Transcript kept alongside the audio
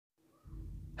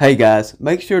Hey guys,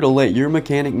 make sure to let your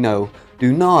mechanic know,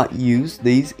 do not use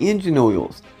these engine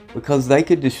oils because they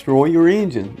could destroy your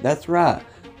engine. That's right,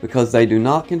 because they do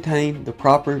not contain the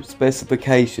proper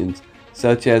specifications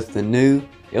such as the new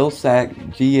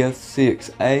LSAC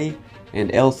GF6A and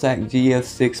LSAC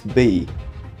GF6B,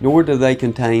 nor do they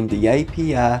contain the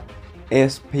API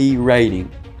SP rating.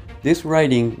 This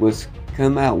rating was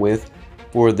come out with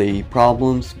for the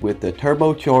problems with the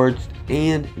turbocharged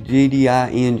and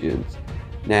GDI engines.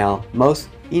 Now,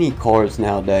 any cars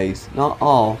nowadays, not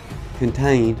all,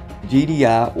 contain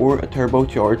GDI or a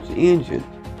turbocharged engine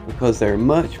because they're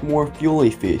much more fuel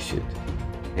efficient,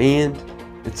 and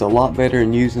it's a lot better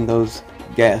than using those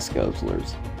gas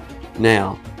guzzlers.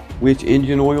 Now, which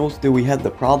engine oils do we have the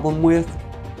problem with?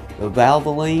 The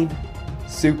valvoline,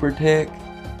 supertech,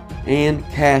 and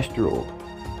Castrol.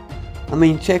 I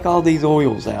mean, check all these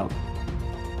oils out.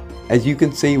 As you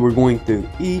can see, we're going through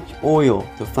each oil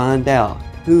to find out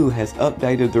who has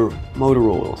updated their motor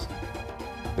oils,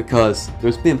 because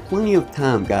there's been plenty of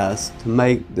time, guys, to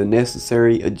make the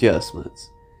necessary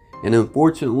adjustments, and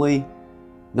unfortunately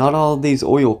not all of these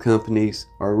oil companies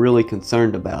are really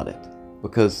concerned about it,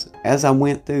 because as I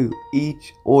went through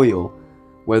each oil,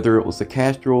 whether it was the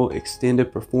Castrol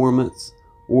Extended Performance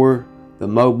or the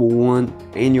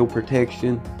Mobil1 Annual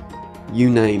Protection,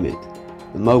 you name it,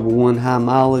 the Mobil1 High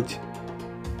Mileage,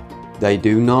 they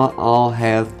do not all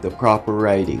have the proper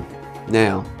rating.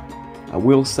 Now, I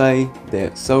will say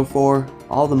that so far,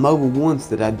 all the Mobil1s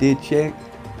that I did check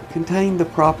contain the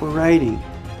proper rating.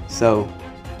 So,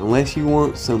 unless you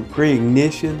want some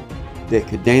pre-ignition that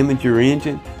could damage your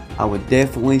engine, I would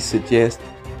definitely suggest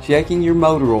checking your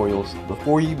motor oils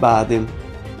before you buy them.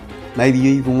 Maybe you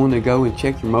even want to go and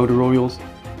check your motor oils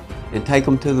and take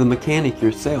them to the mechanic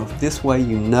yourself. This way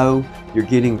you know you're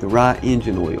getting the right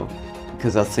engine oil.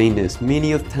 Because I've seen this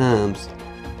many of times,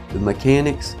 the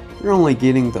mechanics, they're only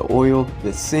getting the oil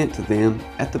that's sent to them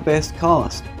at the best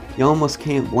cost. You almost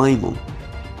can't blame them.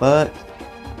 But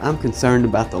I'm concerned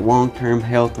about the long-term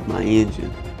health of my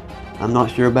engine. I'm not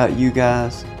sure about you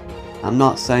guys. I'm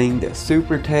not saying that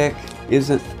supertech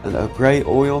isn't a great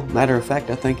oil. Matter of fact,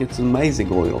 I think it's an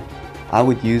amazing oil. I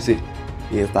would use it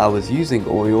if I was using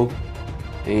oil,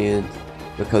 and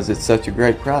because it's such a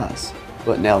great price.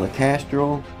 But now the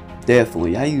Castrol,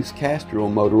 definitely, I used Castrol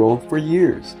motor oil for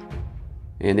years,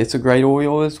 and it's a great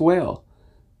oil as well.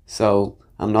 So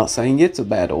I'm not saying it's a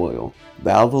bad oil.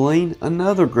 Valvoline,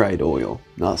 another great oil.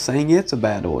 Not saying it's a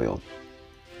bad oil.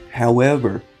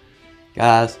 However,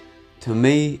 guys, to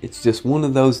me, it's just one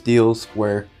of those deals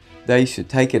where they should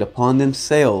take it upon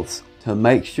themselves to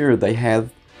make sure they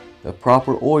have the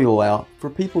proper oil out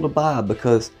for people to buy.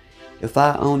 Because if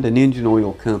I owned an engine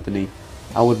oil company,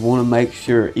 I would want to make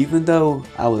sure, even though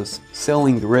I was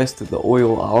selling the rest of the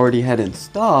oil I already had in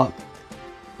stock,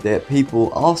 that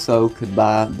people also could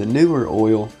buy the newer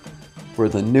oil for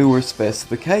the newer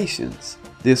specifications.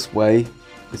 This way,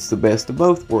 it's the best of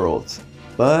both worlds.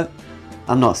 But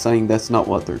I'm not saying that's not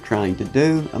what they're trying to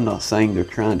do. I'm not saying they're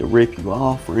trying to rip you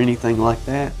off or anything like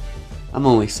that. I'm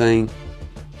only saying,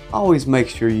 always make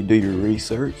sure you do your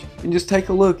research and just take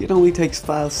a look. It only takes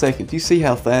 5 seconds. You see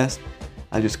how fast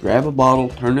I just grab a bottle,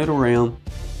 turn it around,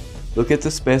 look at the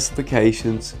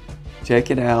specifications, check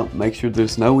it out, make sure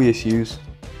there's no issues.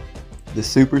 The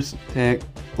supertech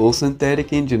full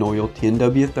synthetic engine oil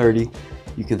 10W30,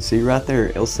 you can see right there,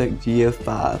 LSAC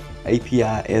GF5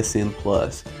 API SM+.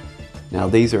 Now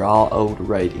these are all old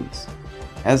ratings.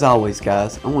 As always,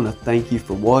 guys, I want to thank you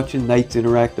for watching Nate's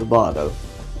Interactive Auto.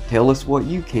 Tell us what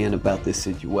you can about this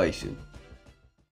situation.